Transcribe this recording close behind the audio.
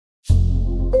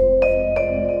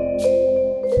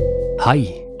Hei,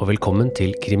 og velkommen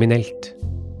til Kriminelt,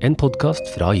 en podcast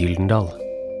fra Gyldendal.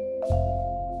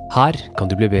 Her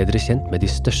kan du bli bedre kjent med de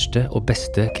største og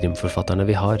beste krimforfatterne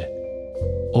vi har,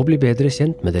 og bli bedre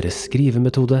kjent med deres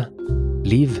skrivemetode,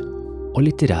 liv og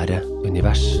litterære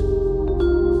univers.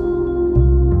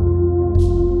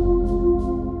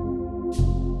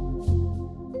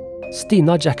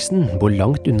 Stina Jackson bor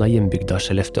langt unna hjembygda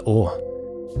Skellefteå,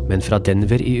 men fra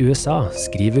Denver i USA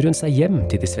skriver hun seg hjem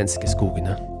til de svenske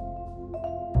skogene.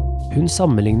 Hun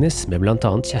sammenlignes med blant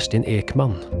annet Kerstin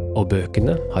Ekman, og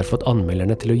bøkene har fått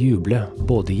anmelderne til å juble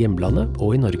både i hjemlandet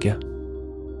og i Norge.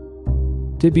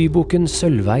 Debutboken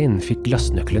Sølvveien fikk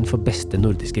glassnøkkelen for beste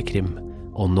nordiske krim,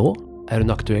 og nå er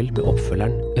hun aktuell med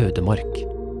oppfølgeren Ødemark.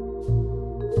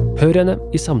 Hør henne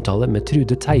i samtale med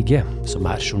Trude Teige, som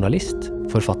er journalist,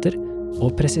 forfatter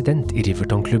og president i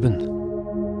Riverton-klubben.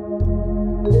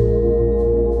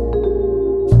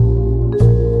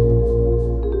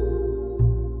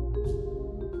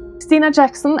 Stina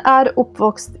Jackson er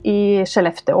oppvokst i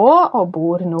Skellefteå og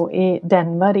bor nå i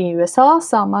Denver i USA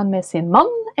sammen med sin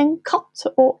mann, en katt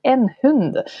og en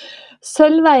hund.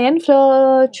 Sølvveien fra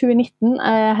 2019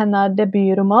 er hennes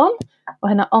debutroman, og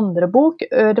hennes andre bok,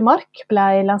 Ødemark,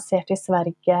 ble lansert i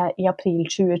Sverige i april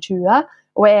 2020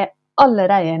 og er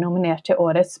allerede nominert til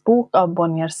årets bok av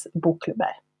Bonniers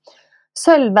bokklubber.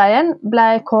 Sølvveien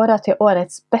ble kåret til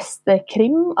årets beste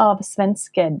krim av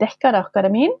svenske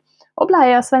Deckarakademien, og ble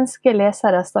av svenske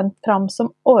lesere stand fram som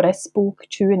årets bok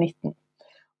 2019.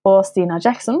 Og Stina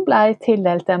Jackson ble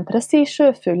tildelt den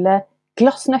prestisjefulle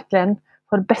glassnøkkelen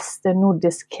for beste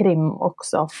nordisk krim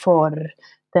også for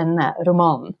denne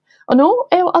romanen. Og nå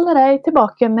er hun allerede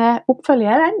tilbake med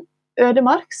oppfølgeren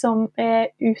Ødemark, som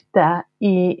er ute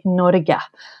i Norge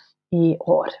i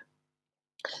år.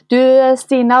 Du,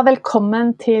 Stina,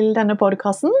 velkommen til denne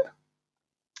podcasten.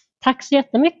 Tack så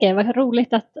jättemycket, vad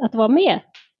roligt att vara med.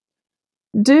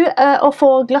 Du, å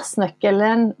få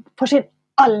glassnøkkelen for sin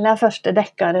aller første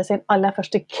deckare, sin aller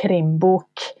første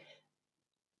krimbok.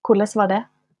 Hvordan var det?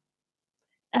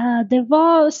 Det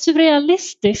var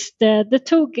surrealistiskt. Det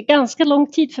tog ganska lång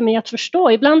tid för mig att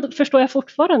förstå. Ibland förstår jag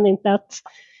fortfarande inte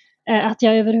att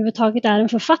jag överhuvudtaget är en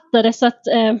författare. Så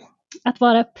att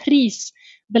vara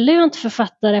prisbelönt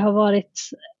författare har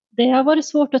varit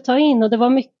svårt att ta in. Och det var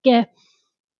mycket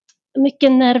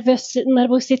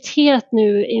nervositet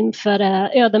nu inför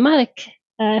Ödemark,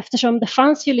 eftersom det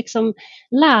fanns ju liksom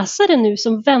läsare nu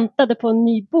som väntade på en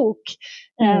ny bok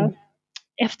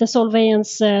efter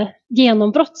Sølvveiens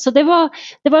genombrott. Så det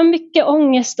var mycket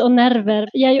ångest och nerver.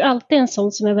 Jag är ju alltid en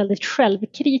sån som är väldigt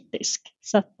självkritisk,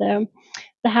 så att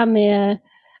det här med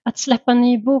att släppa en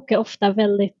ny bok är ofta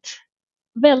väldigt,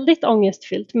 väldigt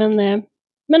ångestfyllt,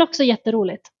 men också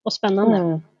jätteroligt och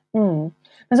spännande.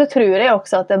 Men så tror jeg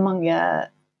også at det er mange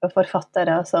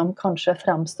forfattere som kanskje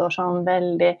fremstår som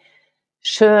veldig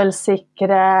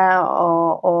selvsikre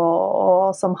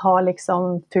og som har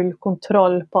liksom full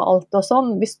kontroll på alt og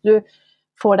sånn. Hvis du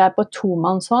får deg på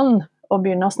tomannshånd og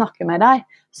begynner å snakke med deg,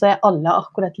 så er alle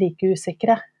akkurat like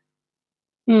usikre.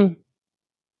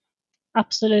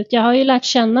 Absolut. Jag har ju lärt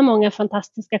känna många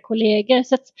fantastiska kollegor,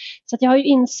 så att jag har ju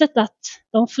insett att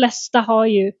de flesta har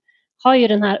ju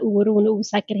den här oron och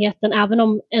osäkerheten, även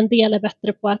om en del är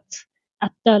bättre på att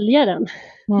dölja den.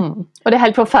 Och det är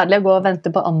helt förfärligt att gå och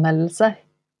vänta på anmälelse.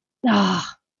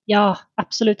 Ja,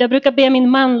 absolut. Jag brukar be min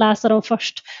man läsa dem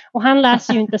först. Och han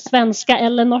läser ju inte svenska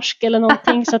eller norsk eller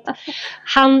någonting. Så att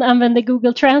han använder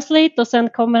Google Translate och sen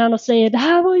kommer han och säger: det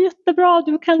här var jättebra,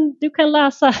 du kan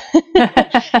läsa.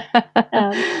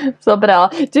 Så bra.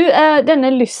 Du, denna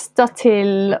lysta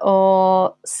till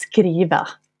att skriva.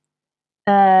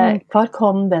 Var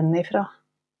kom den ifrån?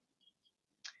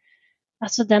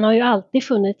 Alltså den har ju alltid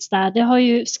funnits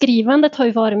där. Skrivandet har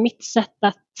ju varit mitt sätt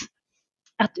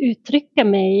att uttrycka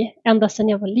mig ända sedan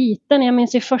jag var liten. Jag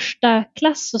minns i första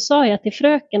klass så sa jag till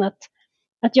fröken att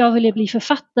jag ville bli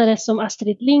författare som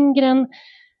Astrid Lindgren.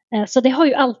 Så det har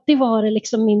ju alltid varit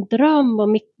liksom min dröm och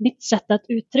mitt sätt att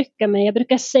uttrycka mig. Jag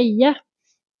brukar säga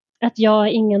att jag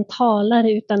är ingen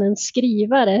talare utan en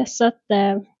skrivare. Så att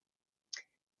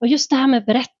och just det här med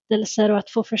berättelser och att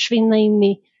få försvinna in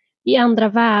i andra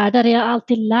världar. Jag har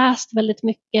alltid läst väldigt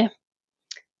mycket.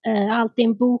 Alltid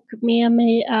en bok med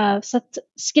mig. Så att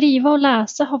skriva och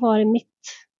läsa har varit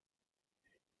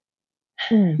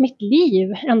mitt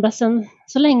liv ända sedan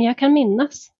så länge jag kan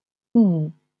minnas.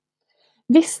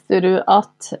 Visste du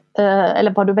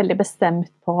eller var du väldigt bestämd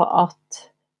på att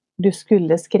du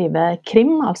skulle skriva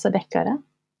krim, alltså deckare?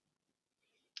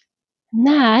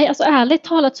 Nej, alltså ärligt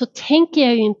talat så tänker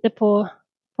jag ju inte på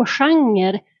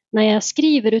genre när jag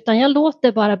skriver, utan jag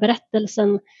låter bara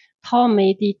berättelsen ta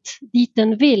mig dit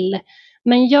den vill.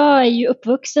 Men jag är ju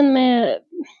uppvuxen med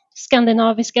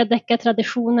skandinaviska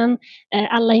deckartraditionen.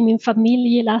 Alla i min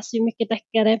familj läser ju mycket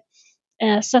deckare.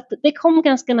 Så att det kom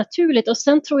ganska naturligt. Och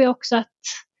sen tror jag också att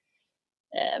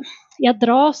jag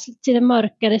dras till de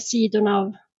mörkare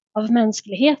sidorna av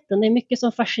mänskligheten. Det är mycket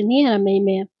som fascinerar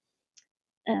mig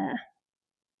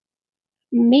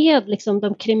med liksom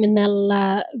de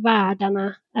kriminella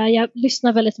världarna. Jag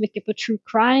lyssnar väldigt mycket på true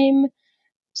crime.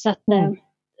 Så att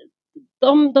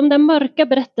de där mörka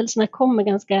berättelserna kommer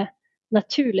ganska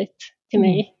naturligt till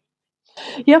mig.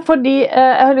 Ja, fordi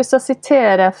jeg har lyst til å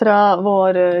sitere fra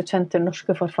vår kjente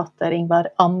norske forfatter Ingvar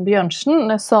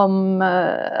Ambjørnsen, som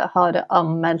har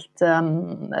anmeldt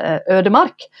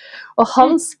Ødemark. Og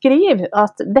han skriver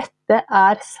at dette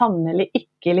er sannelig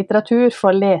ikke litteratur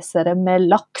for lesere med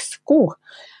lakksko.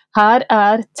 Her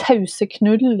er tause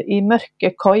knull i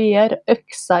mørke koier,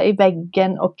 øksa i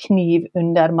veggen og kniv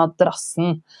under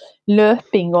madrassen.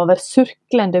 Løping over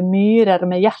surklende myrer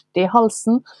med hjertet i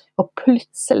halsen, og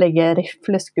plutselige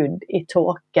rifleskudd i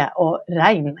tåke og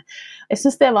regn. Jeg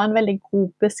synes det var en veldig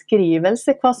god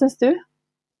beskrivelse. Hva synes du?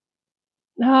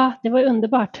 Ja, det var ju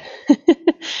underbart.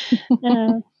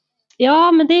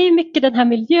 Ja, men det är ju mycket den här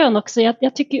miljön också.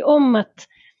 Jag tycker ju om att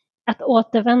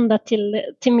återvända till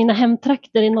mina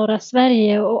hemtrakter i norra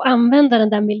Sverige och använda den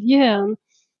där miljön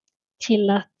till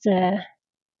att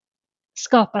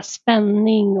skapa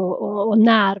spänning och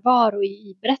närvaro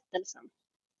i berättelsen.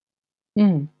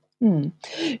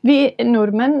 Vi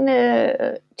nordmenn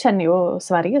kjenner jo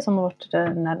Sverige som vårt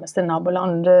nærmeste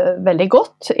naboland veldig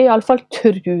godt, i alle fall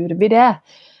tror vi det.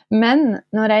 Men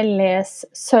når jeg leser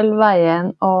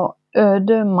Sølvveien og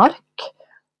Ødemark,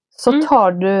 så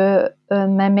tar du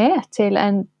meg med til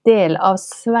en del av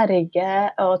Sverige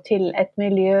og til et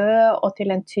miljø og til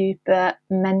en type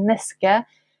menneske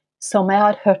som jeg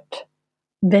har hørt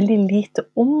veldig lite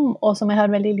om, og som jeg har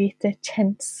veldig lite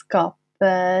kjennskap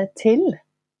till.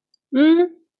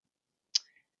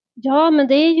 Ja, men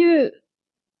det är ju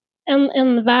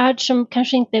en värld som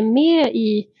kanske inte är med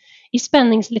i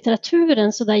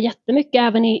spänningslitteraturen så där jättemycket,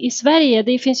 även i Sverige.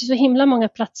 Det finns ju så himla många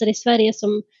platser i Sverige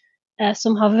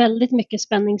som har väldigt mycket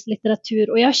spänningslitteratur,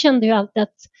 och jag kände ju alltid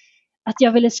att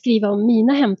jag ville skriva om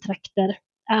mina hemtrakter.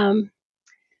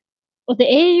 Och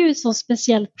det är ju en så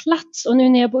speciell plats, och nu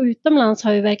när jag bor utomlands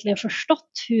har jag verkligen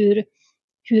förstått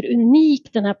hur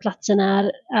unik den här platsen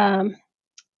är,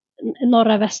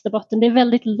 norra Västerbotten. Det är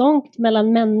väldigt långt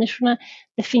mellan människorna.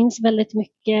 Det finns väldigt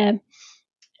mycket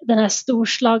den här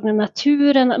storslagna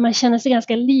naturen. Man känner sig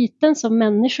ganska liten som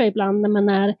människa ibland när man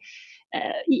är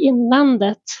i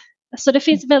inlandet. Så det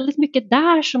finns väldigt mycket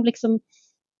där som liksom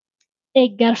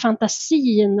äggar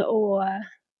fantasin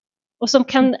och som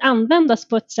kan användas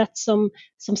på ett sätt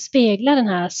som speglar den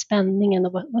här spänningen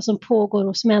och vad som pågår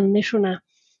hos människorna.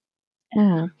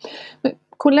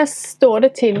 Hvordan står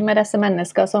det til med disse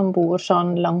mennesker som bor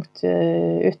sånn langt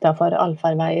utenfor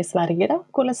allfarvei i Sverige da?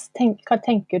 Hva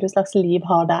tenker du slags liv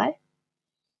har der?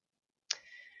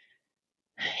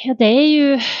 Ja, det är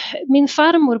ju, min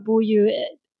farmor bor ju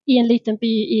i en liten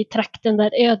by i trakten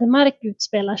där Ödemark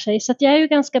utspelar sig, så att jag är ju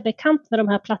ganska bekant med de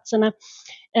här platserna.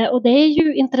 Och det är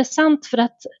ju intressant för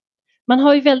att man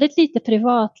har ju väldigt lite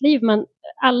privatliv,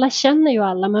 alla känner ju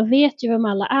alla, man vet ju vem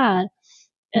alla är.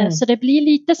 Så det blir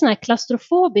lite sån här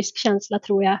klaustrofobisk känsla,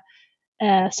 tror jag.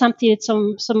 Samtidigt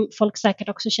som folk säkert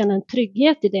också känner en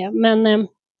trygghet i det.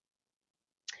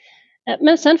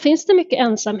 Men sen finns det mycket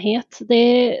ensamhet.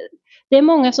 Det är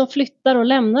många som flyttar och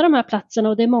lämnar de här platserna,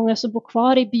 och det är många som bor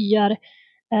kvar i byar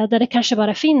där det kanske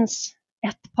bara finns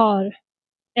ett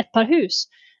par hus.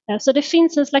 Så det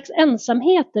finns en slags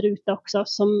ensamhet där ute också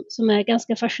som är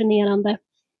ganska fascinerande.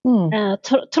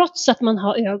 Trots att man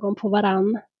har ögon på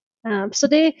varann. Så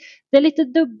det är lite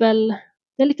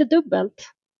dubbelt.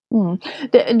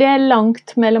 Det är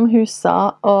långt mellan husa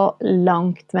och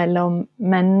långt mellan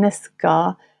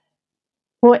människor.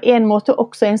 På en måte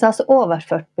också en slags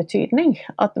överfört betydning.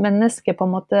 Att människor på en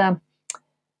måte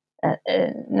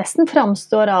nästan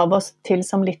framstår av oss till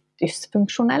som lite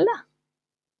dysfunktionella.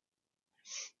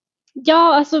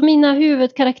 Ja, alltså mina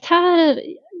huvudkaraktärer,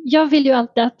 jag vill ju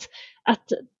alltid att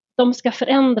de ska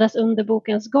förändras under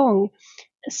bokens gång.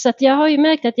 Så att jag har ju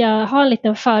märkt att jag har en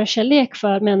liten förkärlek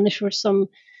för människor som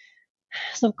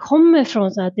kommer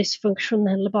från så här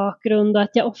dysfunktionell bakgrund, och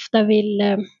att jag ofta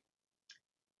vill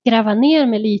gräva ner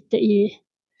mig lite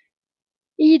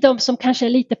i de som kanske är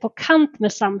lite på kant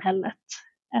med samhället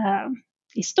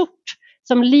i stort.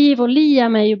 Som Liv och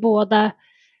Liam är ju båda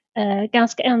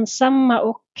ganska ensamma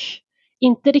och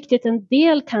inte riktigt en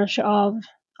del kanske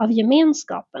av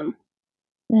gemenskapen.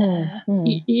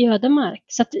 i ödemark.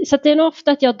 Så att det är nog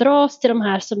ofta att jag dras till de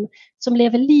här som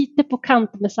lever lite på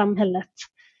kant med samhället.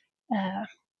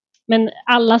 Men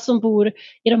alla som bor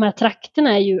i de här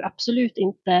trakterna är ju absolut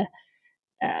inte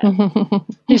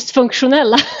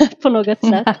dysfunktionella på något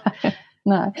sätt.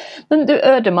 Nej. Men du,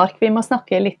 Ødemark, vi må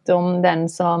snakke litt om den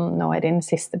som nå er din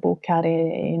siste bok her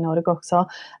i Norge også.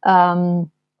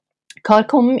 Hvor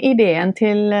kom ideen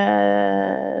til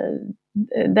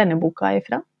denne boka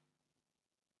ifra?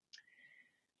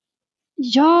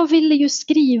 Jag ville ju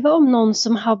skriva om någon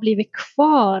som har blivit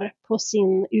kvar på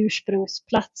sin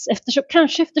ursprungsplats.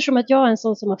 Kanske eftersom att jag är en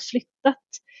sån som har flyttat.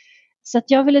 Så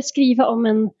att jag ville skriva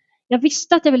om jag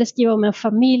visste att jag ville skriva om en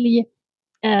familj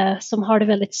som har det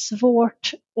väldigt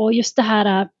svårt. Och just det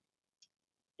här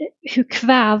hur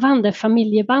kvävande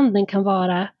familjebanden kan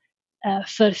vara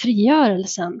för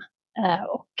frigörelsen.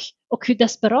 Och hur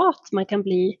desperat man kan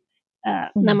bli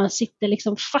när man sitter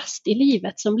liksom fast i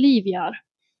livet som Liv gör.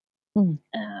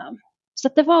 Så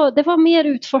att det var mer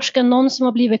utforska någon som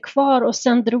har blivit kvar och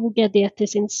sen drog jag det till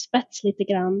sin spets lite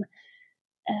grann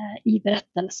i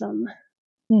berättelsen.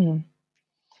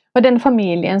 Och den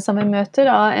familjen som vi möter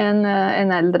då,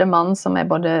 en äldre man som är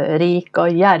både rik och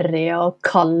gärrig och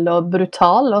kall och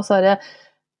brutal, och så är det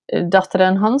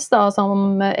dotteren hans då,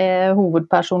 som är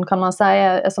huvudperson kan man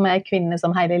säga, som är en kvinna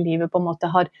som hela livet på en måte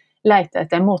har letat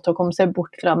efter en måte att komma sig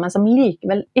bort från, men som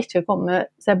likväl inte kommer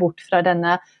sig bort från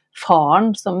denna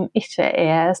faren som inte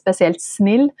är speciellt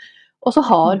snill. Och så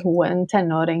har hon en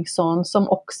tenåringsson som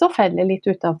också fäller lite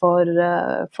utanför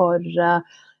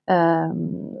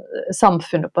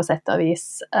samfunnet på sätt och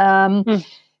vis.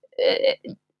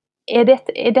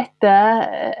 Är detta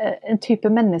en typ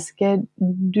av människa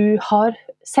du har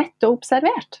sett och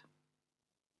observerat?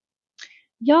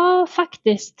 Ja,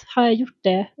 faktiskt har jag gjort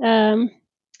det.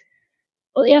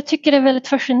 Och jag tycker det är väldigt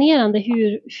fascinerande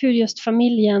hur just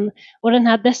familjen och den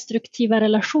här destruktiva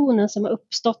relationen som har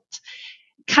uppstått,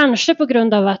 kanske på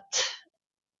grund av att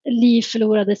Liv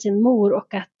förlorade sin mor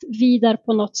och att Vidar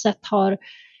på något sätt har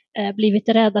blivit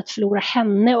rädd att förlora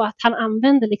henne, och att han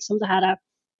använder liksom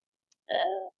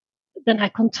den här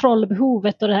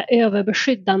kontrollbehovet och det här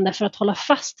överbeskyddande för att hålla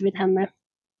fast vid henne.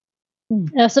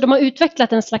 Så de har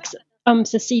utvecklat en slags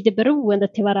ömsesidig beroende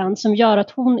till varandra som gör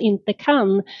att hon inte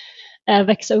kan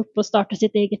växa upp och starta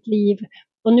sitt eget liv.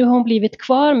 Och nu har hon blivit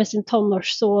kvar med sin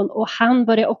tonårsson, och han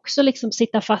börjar också liksom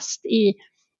sitta fast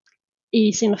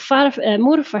i sin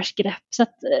morfars grepp. Så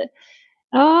att,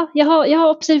 ja, jag har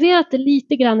observerat det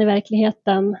lite grann i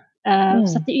verkligheten.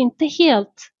 Så att det är inte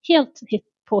helt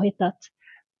påhittat.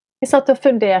 Jag satt och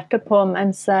funderade på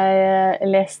mens jag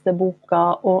läste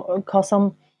boka och vad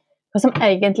som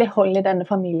egentligen håller denna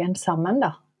familjen samman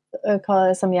då.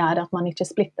 Vad som gör att man inte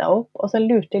splittar upp. Och så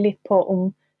lurte jag lite på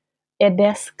om är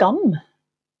det skam?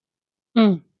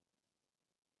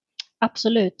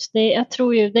 Absolut. Jag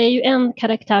tror ju, det är ju en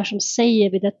karaktär som säger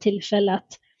vid ett tillfälle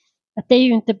att det är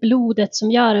ju inte blodet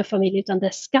som gör en familj, utan det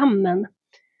är skammen.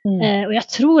 Och jag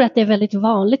tror att det är väldigt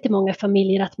vanligt i många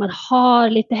familjer att man har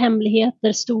lite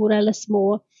hemligheter, stora eller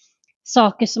små.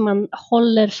 Saker som man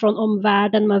håller från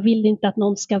omvärlden, man vill inte att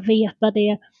någon ska veta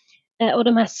det. Och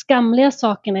de här skamliga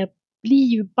sakerna blir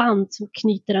ju band som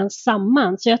knyter en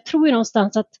samman. Så jag tror ju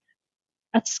någonstans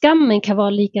att skammen kan vara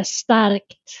lika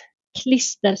starkt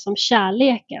klister som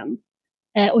kärleken.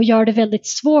 Och gör det väldigt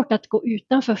svårt att gå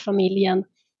utanför familjen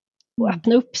och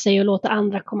öppna upp sig och låta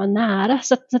andra komma nära.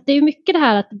 Så att det är mycket det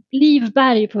här att Liv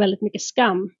bär ju på väldigt mycket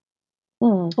skam.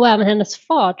 Och även hennes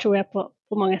far tror jag på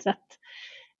många sätt.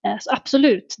 Så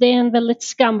absolut, det är en väldigt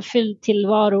skamfylld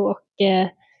tillvaro och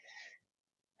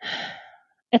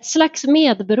ett slags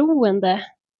medberoende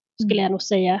skulle jag nog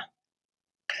säga.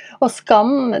 Och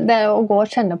skam, det är att gå och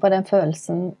känna på den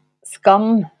känslan,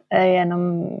 skam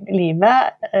genom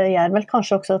livet, gör väl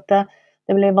kanske också att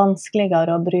det blir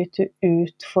vanskligare att bryta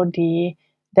ut fordi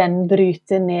den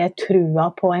bryter ner trua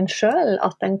på en själv,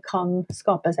 att den kan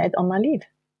skapa sig ett annat liv.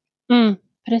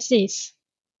 Precis.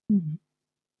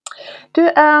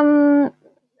 Du,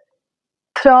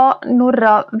 från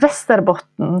norra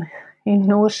Västerbotten i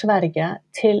Nord-Sverige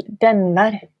till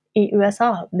Denver i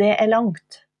USA, det är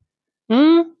långt.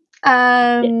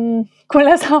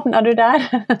 Hur hamnade du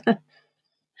där?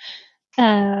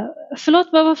 Förlåt,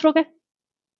 vad var frågan?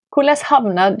 Hur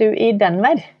hamnade du i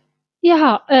Denver?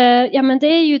 Jaha, ja men det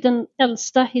är ju den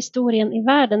äldsta historien i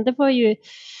världen. Det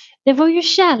var ju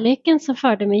kärleken som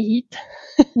förde mig hit.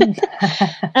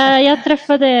 Jag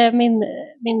träffade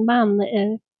min man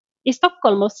i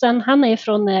Stockholm, och sen han är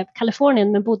från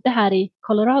Kalifornien men bodde här i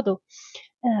Colorado.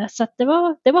 Så att det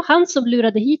var han som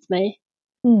lurade hit mig.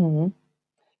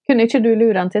 Kunde inte du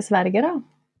lura han till Sverige då?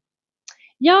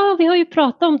 Ja, vi har ju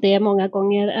pratat om det många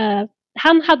gånger.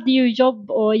 Han hade ju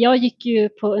jobb och jag gick ju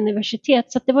på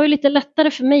universitet så att det var ju lite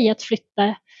lättare för mig att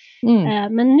flytta.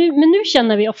 Men nu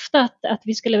känner vi ofta att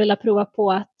vi skulle vilja prova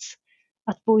på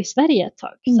att bo i Sverige ett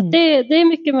tag. Så att det är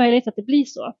mycket möjligt att det blir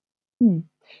så.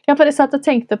 Ja, för jag satt och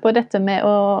tänkte på detta med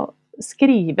att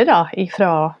skriva då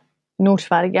ifrån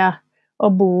Nord-Sverige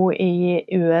och bo i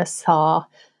USA.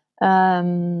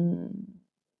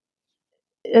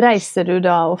 Reiser du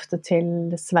da ofte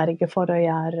til Sverige for å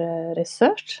gjøre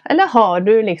research, eller har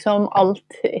du liksom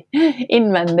alt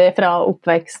innvendig fra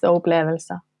oppvekst og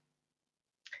opplevelser?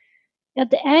 Ja,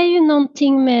 det är ju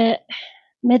någonting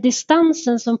med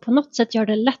distansen som på något sätt gör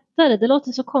det lättare. Det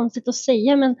låter så konstigt att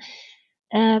säga men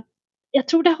jag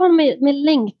tror det har med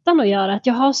längtan att göra. Att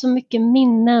jag har så mycket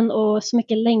minnen och så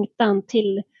mycket längtan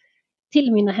till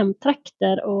mina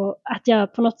hemtrakter och att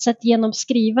jag på något sätt genom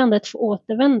skrivandet får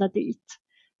återvända dit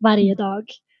varje dag.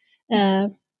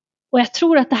 Och jag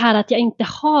tror att det här att jag inte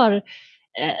har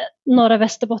norra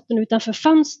Västerbotten utanför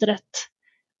fönstret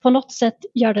på något sätt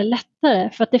gör det lättare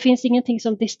för att det finns ingenting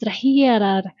som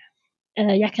distraherar.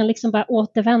 Jag kan liksom bara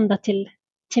återvända till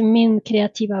min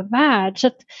kreativa värld. Så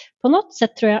att på något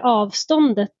sätt tror jag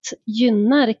avståndet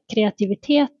gynnar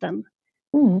kreativiteten.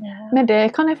 Men det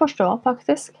kan jag förstå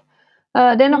faktiskt.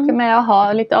 Det är något med att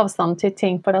ha lite avstånd till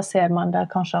ting för då ser man det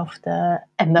kanske ofta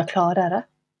ända klarare.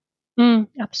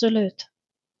 Absolut.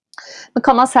 Men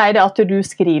kan man säga det att du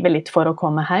skriver lite för att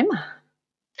komma hem?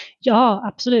 Ja,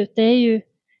 absolut. Det är ju,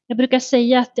 jag brukar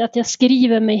säga att jag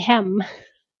skriver mig hem.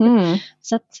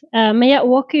 Så att, men jag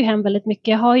åker ju hem väldigt mycket.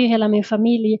 Jag har ju hela min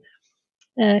familj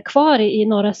kvar i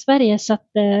norra Sverige så att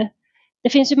det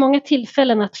finns ju många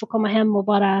tillfällen att få komma hem och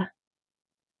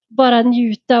bara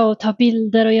njuta och ta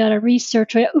bilder och göra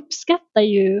research och jag uppskattar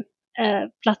ju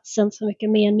platsen så mycket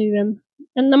mer nu än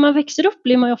när man växer upp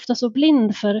blir man ju ofta så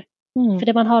blind för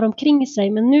det man har omkring sig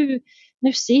men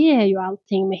nu ser jag ju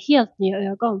allting med helt nya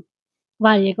ögon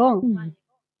varje gång.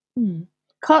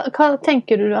 Vad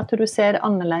tänker du att du ser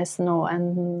annorlunda nu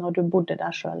än när du bodde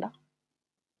där själv?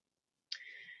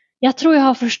 Jag tror jag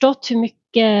har förstått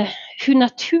hur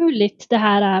naturligt det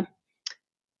här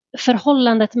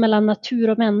förhållandet mellan natur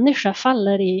och människa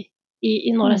faller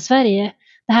i norra Sverige.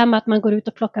 Det här med att man går ut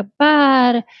och plockar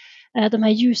bär, de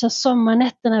här ljusa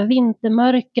sommarnätterna,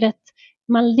 vintermörkret.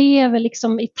 Man lever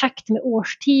liksom i takt med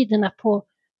årstiderna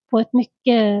på ett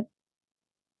mycket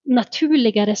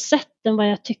naturligare sätt än vad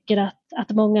jag tycker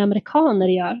att många amerikaner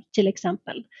gör till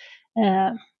exempel.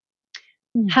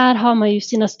 Här har man ju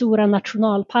sina stora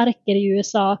nationalparker i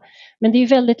USA men det är ju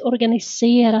väldigt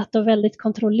organiserat och väldigt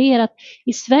kontrollerat.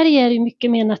 I Sverige är det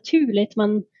mycket mer naturligt.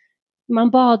 Man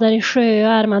badar i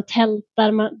sjöar, man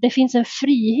tältar, det finns en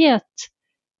frihet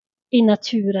i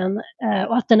naturen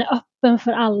och att den är öppen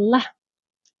för alla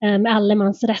med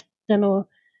allemansrätten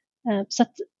så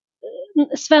att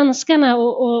svenskarna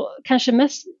och kanske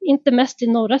inte mest i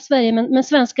norra Sverige men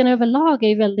svenskarna överlag är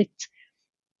ju väldigt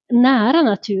nära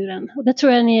naturen och det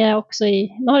tror jag ni är också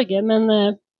i Norge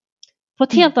men på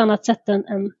ett helt annat sätt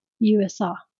än i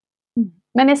USA.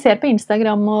 Men jag ser på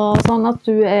Instagram och sånt att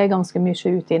du är ganska mycket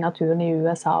ute i naturen i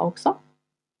USA också.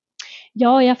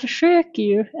 Ja, jag försöker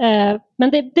ju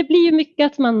men det blir ju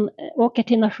mycket att man åker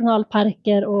till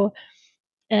nationalparker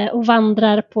och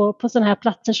vandrar på sådana här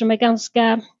platser som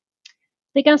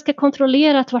det är ganska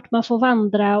kontrollerat vart man får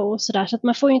vandra och sådär så att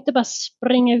man får ju inte bara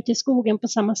springa ut i skogen på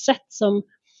samma sätt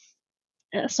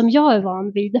som jag är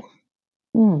van vid.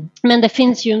 Men det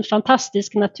finns ju en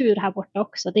fantastisk natur här borta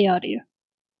också, det gör det ju.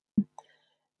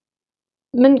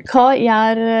 Men vad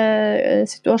är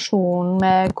situationen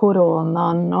med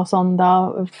coronan och sånt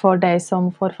då för dig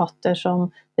som författare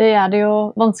som det gör det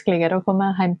ju vanskligare att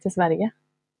komma hem till Sverige?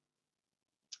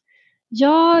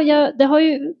 Ja,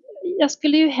 jag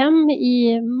skulle ju hem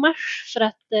i mars för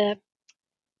att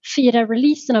fira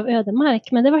releasen av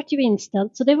Ödemark men det var ju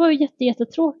inställt så det var ju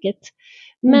jättetråkigt.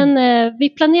 Men vi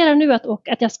planerar nu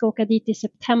att jag ska åka dit i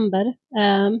september.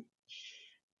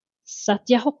 Så att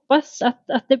jag hoppas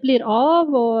att det blir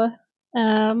av och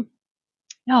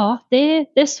ja,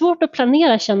 det är svårt att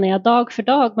planera känner jag dag för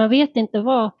dag. Man vet inte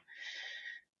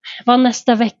vad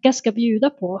nästa vecka ska bjuda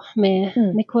på med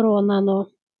coronan.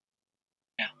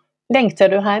 Längtar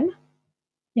du hem?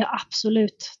 Ja,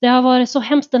 absolut. Det har varit så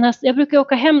hemskt. Jag brukar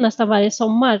åka hem nästan varje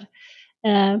sommar.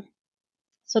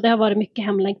 Så det har varit mycket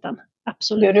hemlängtan.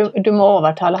 Absolut. Du må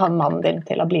övertala han mannen din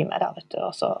till att bli med där, vet du,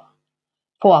 och så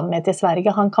få han med till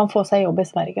Sverige. Han kan få sig jobb i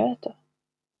Sverige, vet du.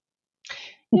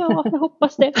 Ja, jag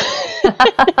hoppas det.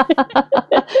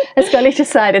 Jeg skal ikke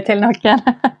si det til noen.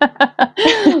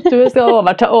 Du skal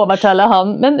overtale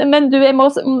han. Men du, jeg må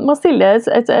stille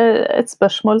et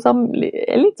spørsmål som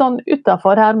er litt sånn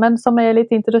utenfor her, men som er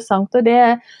litt interessant. Og det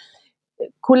er,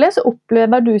 hvordan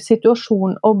opplever du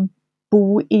situasjonen å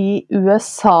bo i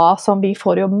USA, som vi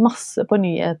får jo masse på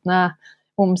nyhetene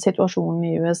om situasjonen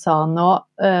i USA nå.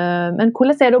 Men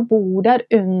hvordan er det å bo der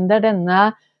under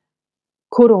denne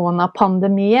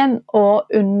coronapandemien och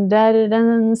under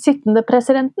den sittande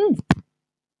presidenten?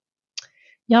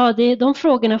 Ja, de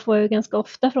frågorna får jag ju ganska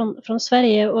ofta från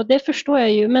Sverige och det förstår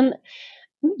jag ju. Men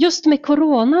just med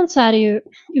coronan så är det ju,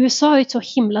 USA är ett så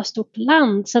himla stort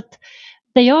land så att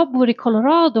där jag bor i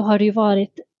Colorado har det ju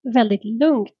varit väldigt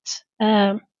lugnt.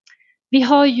 Vi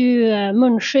har ju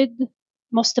munskydd,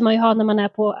 måste man ju ha när man är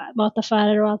på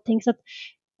mataffärer och allting. Så att,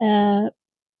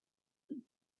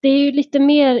 det är ju lite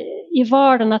mer i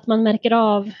vardagen att man märker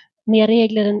av mer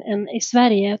regler än i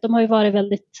Sverige. De har ju varit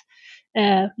väldigt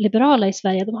liberala i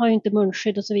Sverige. De har ju inte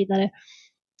munskydd och så vidare.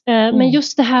 Men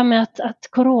just det här med att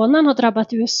coronan har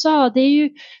drabbat USA, det är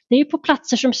ju på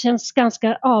platser som känns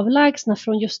ganska avlägsna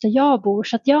från just där jag bor.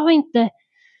 Så att jag har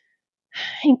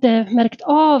inte märkt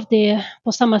av det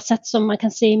på samma sätt som man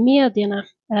kan se i medierna.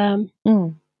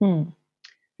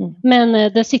 Men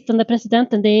den sittande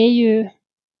presidenten, det är ju,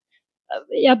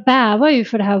 jag bävar ju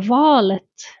för det här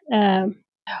valet.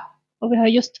 Och det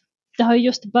har ju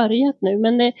just börjat nu.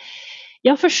 Men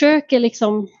jag försöker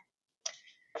liksom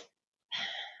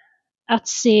att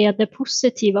se det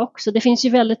positiva också. Det finns ju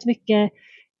väldigt mycket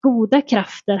goda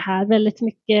krafter här. Väldigt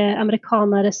mycket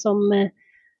amerikanare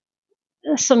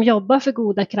som jobbar för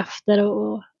goda krafter.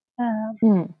 Och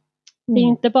det är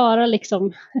inte bara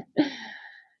liksom...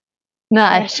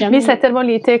 Nej, vi sätter vår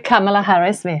lit till Kamala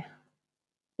Harris vi.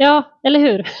 Ja, eller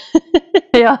hur?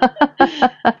 Ja.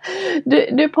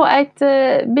 Du, på ett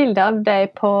bild av dig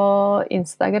på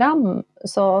Instagram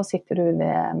så sitter du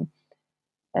ved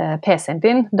PC:n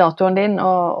din, datorn din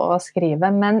och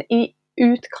skriver, men i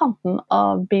utkanten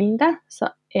av bildet så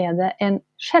är det en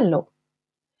cello.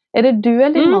 Är det du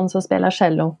eller din man som spelar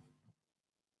cello?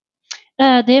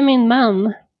 Det är min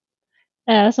man,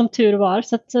 som tur var.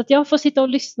 Så att jag får sitta och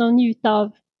lyssna och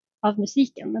njuta av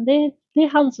musiken. Men det är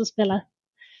han som spelar.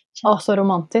 Så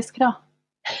romantisk då.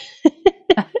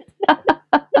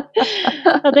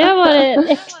 Ja, det har varit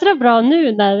extra bra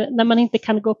nu när man inte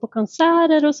kan gå på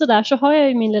konserter och sådär. Så har jag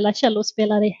ju min lilla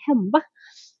cellospelare hemma.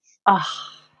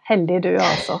 Heldig du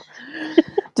alltså.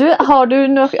 Du,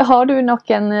 har du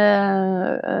någon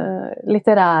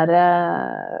litterära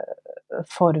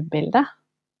forbilde?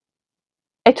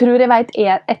 Jag tror jag vet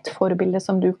ett forbilde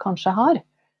som du kanske har.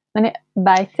 Men jag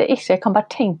vet det inte, jag kan bara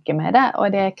tänka mig det,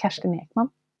 och det är Kerstin Ekman.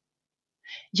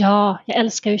 Ja, jag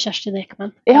älskar ju Kerstin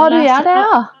Ekman. Ja, du gör det,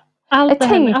 ja. Jag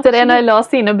tänkte det när jag läste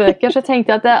sina böcker, så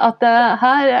tänkte jag att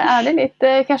här är det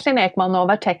lite Kerstin Ekman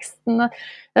över texten.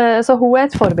 Så hon är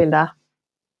ett forbilde.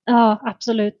 Ja,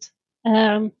 absolut.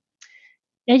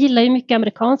 Jag gillar ju mycket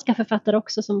amerikanska författare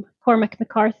också, som Cormac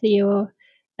McCarthy och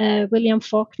William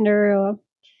Faulkner.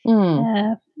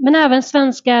 Men även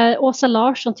svenska Åsa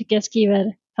Larsson tycker jag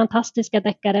skriver fantastiska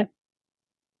deckare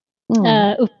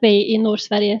uppe i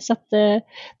Nordsverige. Så att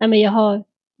jag har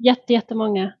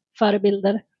jättemånga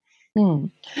förebilder.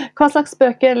 Vad slags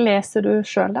böcker läser du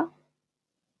själv då?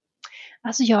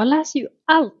 Alltså jag läser ju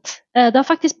allt. Det har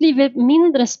faktiskt blivit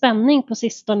mindre spänning på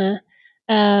sistone.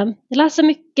 Jag läser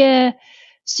mycket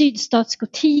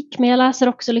sydstatsgotik, men jag läser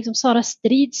också liksom Sara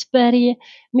Stridsberg,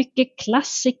 mycket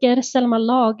klassiker, Selma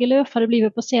Lagerlöf har det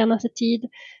blivit på senaste tid.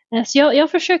 Så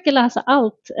jag försöker läsa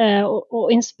allt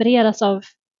och inspireras av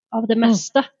det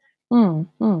mesta.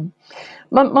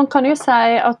 Man kan ju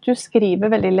säga att du skriver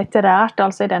väldigt litterärt,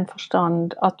 alltså i den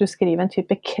förstånd att du skriver en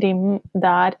typ av krim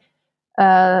där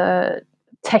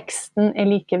texten är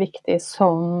lika viktig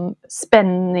som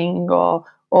spänning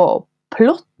och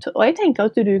plott. Och jag tänker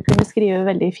att du kunde skriva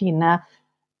väldigt fina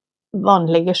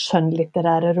vanliga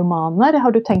skönlitterära romaner.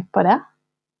 Har du tänkt på det?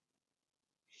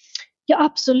 Ja,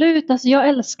 absolut. Alltså jag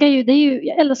älskar ju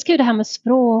det här med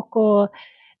språk och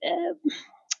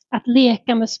att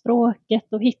leka med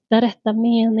språket och hitta rätta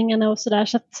meningarna och sådär.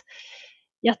 Så att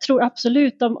jag tror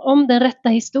absolut om den rätta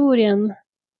historien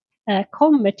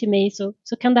kommer till mig så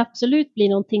kan det absolut bli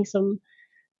någonting som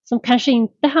kanske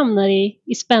inte hamnar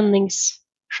i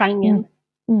spänningsgenren.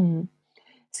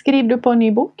 Skriver du på en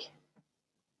ny bok?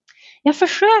 Jag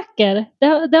försöker.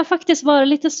 Det har faktiskt varit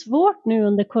lite svårt nu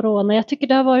under corona. Jag tycker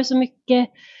det har varit så mycket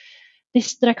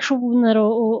distraktioner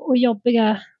och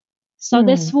jobbiga. Så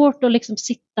det är svårt att liksom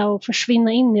sitta och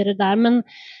försvinna in i det där.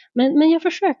 Men jag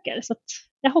försöker. Så att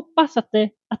jag hoppas att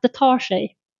det tar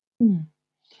sig.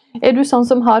 Du sånn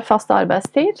som har fast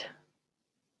arbeidstid?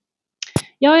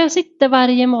 Ja, jag sitter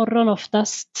varje morgon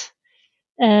oftast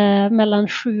mellan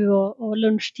 7 och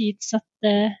lunchtid, så att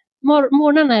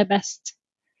morgnarna är bäst.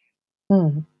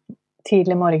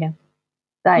 Tidlig morgen.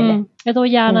 Deilig. Det är då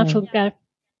hjärnan funkar.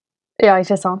 Ja,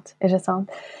 ikke sant.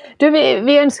 Du,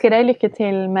 vi ønsker deg lykke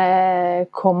til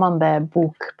med kommende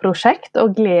bokprosjekt,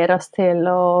 og gleder oss til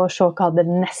å se hva det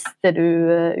neste du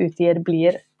utgir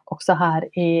blir, også her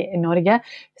i Norge.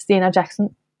 Stina Jackson,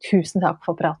 tusen takk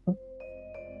for praten.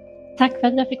 Tack för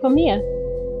att jag fick vara med.